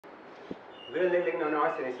เรื่องเล็กๆน้อย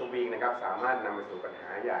ๆในสวิงนะครับสามารถนำไปสู่ปัญห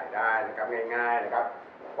าใหญ่ได้นะครับง่ายๆนะครับ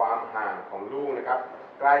ความห่างของลูกนะครับ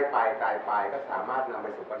ใกล้ไปไกลไปก็สามารถนำไป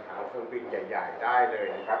สู่ปัญหาสวิงใหญ่ๆได้เลย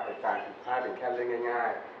นะครับแต่การผิดพลาดเป็นแค่เรื่องง่าย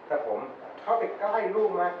ๆถ้าผมเข้าไปใกล้ลูก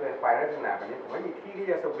มากเกินไปในลักษณะแบบนี้ผมไม่มีที่ที่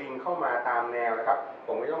จะสวิงเข้ามาตามแนวนะครับผ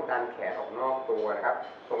มก็ต้องดันแขนออกนอกตัวนะครับ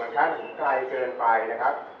ตรงกันข้ามผมไกลเกินไปนะค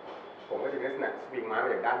รับผมก็จะมีลักษณะสวิงไม้มา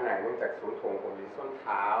จากด้านในเนื่องจากศูนย์ถ่วงผมอยู่ที่ส้นเ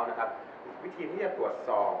ท้านะครับวิธีที่จะตรวจส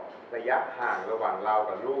อบระยะห่างระหว่างเรา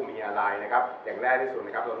กับลูกมีอะไรนะครับอย่างแรกที่สุดน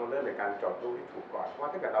ะครับเราต้องเริ่มจากการจดลูกที่ถูกก่อนเพราะว่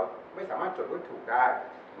าถ้าเกิดเราไม่สามารถจดลูกถูกได้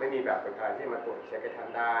ไม่มีแบบฝึกการที่มาตรวจเช็คให้ท่าน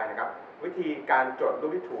ได้นะครับวิธีการจดลู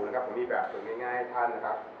กที่ถูกนะครับผมมีแบบฝึกง่ายๆให้ท่านนะค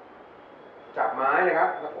รับจับไม้นะครับ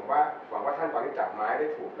แล้วผมว่าหวังว่าท่านตอนนี้จับไม้ได้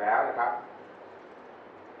ถูกแล้วนะครับ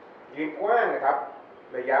ยืนกว้างนะครับ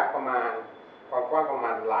ระยะประมาณความกว้างประม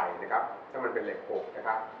าณไหล่นะครับถ้ามันเป็นเหล็กหกนะ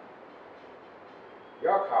ครับ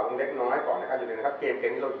ย่อเข่าลงเล็กน้อยก่อนนะครับอย่าลืมนะครับเกม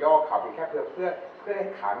นี้เราย่อเข่าเพียงแค่เพื่อให้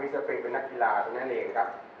ขามีสปริงเป็นนักกีฬาตรงนั้นเองครับ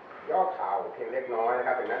ย่อเข่าเพียงเล็กน้อยนะค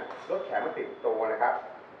รับจากนั้นลดแขนมาติดตัวนะครับ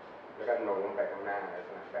แล้วก็โน้มลงไปข้างหน้าลักษ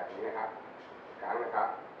ณะแบบนี้นะครับครั้งนะครับ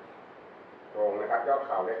ตรงนะครับย่อเ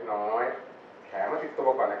ข่าเล็กน้อยแขนมาติดตัว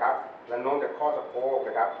ก่อนนะครับแล้วโน้มจากข้อสะโพก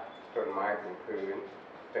นะครับจนไม้ถึงพื้น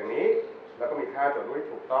จากนี้เราก็มีท่าจดลูกที่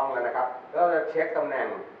ถูกต้องแล้วนะครับแล้วเราจะเช็คตำแหน่ง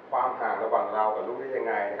ความห่างระหว่างเรากับลูกได้ยัง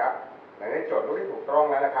ไงนะครับหลังจากจดลูกที่ถูกต้อง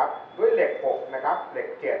แล้วนะครับด้วยเหล็ก6นะครับเหล็ก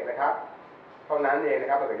7นะครับเท่านั้นเองนะ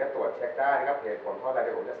ครับเราถึงจะตรวจเช็คได้นะครับเหตุผลเพราะอะไรเ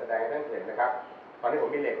ดี๋ยวผมจะแสดงให้ท่านเห็นนะครับตอนนี้ผม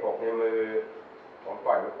มีเหล็ก6ในมือผมป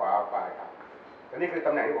ล่อยมือขวาออกไปครับและนี่คือต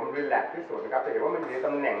ำแหน่งที่ผมรีแลกซ์ที่สุดนะครับจะเห็นว่ามันอยู่ในต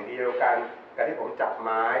ำแหน่งเดียวกันกับที่ผมจับไ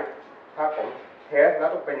ม้ถ้าผมเทสแล้ว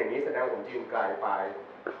ต้องเป็นอย่างนี้แสดงว่าผมยืนไกลไป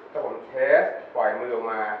ถ้าผมเทสปล่อยมือออก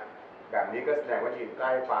มาแบบนี้ก็แสดงว่ายืนใก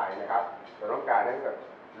ล้ไปนะครับเราต้องการให้แบบ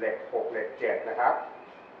เหล็ก6เหล็ก7นะครับ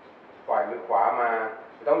ปล่อยมือขวามา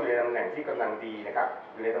จะต้องอยู่ในตำแหน่งที่กำลังดีนะครับ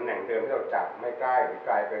อยู่ในตำแหน่งเดิมที่เราจับไม่ใกล้หรือไก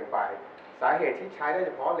ลเกินไปสาเหตุที่ใช้ได้เ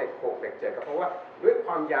ฉพาะเหล็ก6เหล็ก7ก็เพราะว่าด้วยค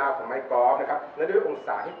วามยาวของไม้กอล์ฟนะครับและด้วยองศ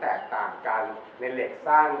าที่แตกต่างกันในเหล็ก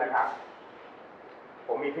สั้นนะครับผ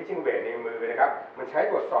มมีพิชชิ่งเวทในมือนะครับมันใช้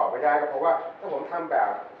ตรวจสอบไม่ได้ก็เพราะว่าถ้าผมทำแบบ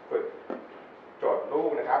ฝึกจดลู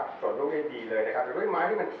กนะครับจดลูกได้ดีเลยนะครับแต่ด้วยไม้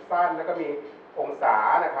ที่มันสั้นแล้วก็มีองศา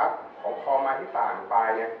นะครับของคอไม้ที่ต่างไป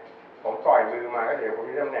เนี่ยผมปล่อยมือมาก็เดี๋ยวผม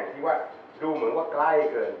มีตำแหน่งที่ว่าดูเหมือนว่าใกล้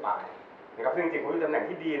เกินไปนะครับซึ่งจริงๆผมมีตำแหน่ง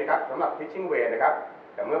ที่ดีนะครับสำหรับ pitching weight นะครับ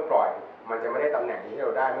แต่เมื่อปล่อยมันจะไม่ได้ตำแหน่งที่เร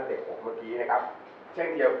าได้เมื่อเด็ก6เมื่อกี้นะครับเช่น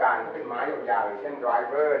เดียวกันถ้าเป็นไม้ยาวๆอย่างเช่น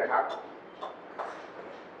driver นะครับ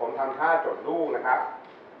ผมทำท่าจดลูกนะครับ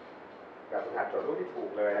แบบฝึกหัดจดลูกที่ถูก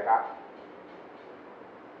เลยนะครับ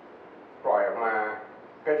ปล่อยออกมา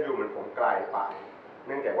ก็จะดูเหมือนผมไกลไปเ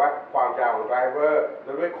นื่องจากว่าความยาวของไดรเวอร์แ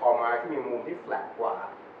ล้วด้วยคอไม้ที่มีมุมที่แฟลตกว่า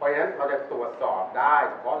เพราะฉะนั้นเราจะตรวจสอบได้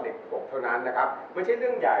เฉพาะเหล็ก6เท่านั้นนะครับไม่ใช่เรื่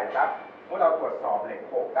องใหญ่ครับเมื่อเราตรวจสอบเหล็ก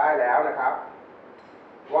6ได้แล้วนะครับ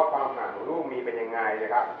ว่าความห่างของลูกมีเป็นยังไงน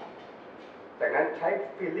ะครับจากนั้นใช้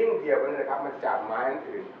ฟีลลิ่งเดียวกันนะครับมันจับไม้อัน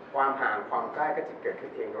อื่นความห่างความใกล้ก็จะเกิดขึ้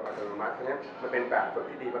นเองโดยอัตโนมัติเพราะฉะนั้นมันเป็นแบบฝึก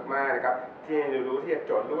ที่ดีมากๆนะครับที่รู้ที่จะ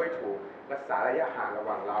จดลูกให้ถูกรักษาระยะห่างระห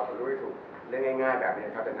ว่างเรากับลูกให้ถูกเรื่องง่ายๆแบบนี้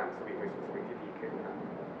ครับจะนำสวิงไปสู่สวิงที่ดีขึ้น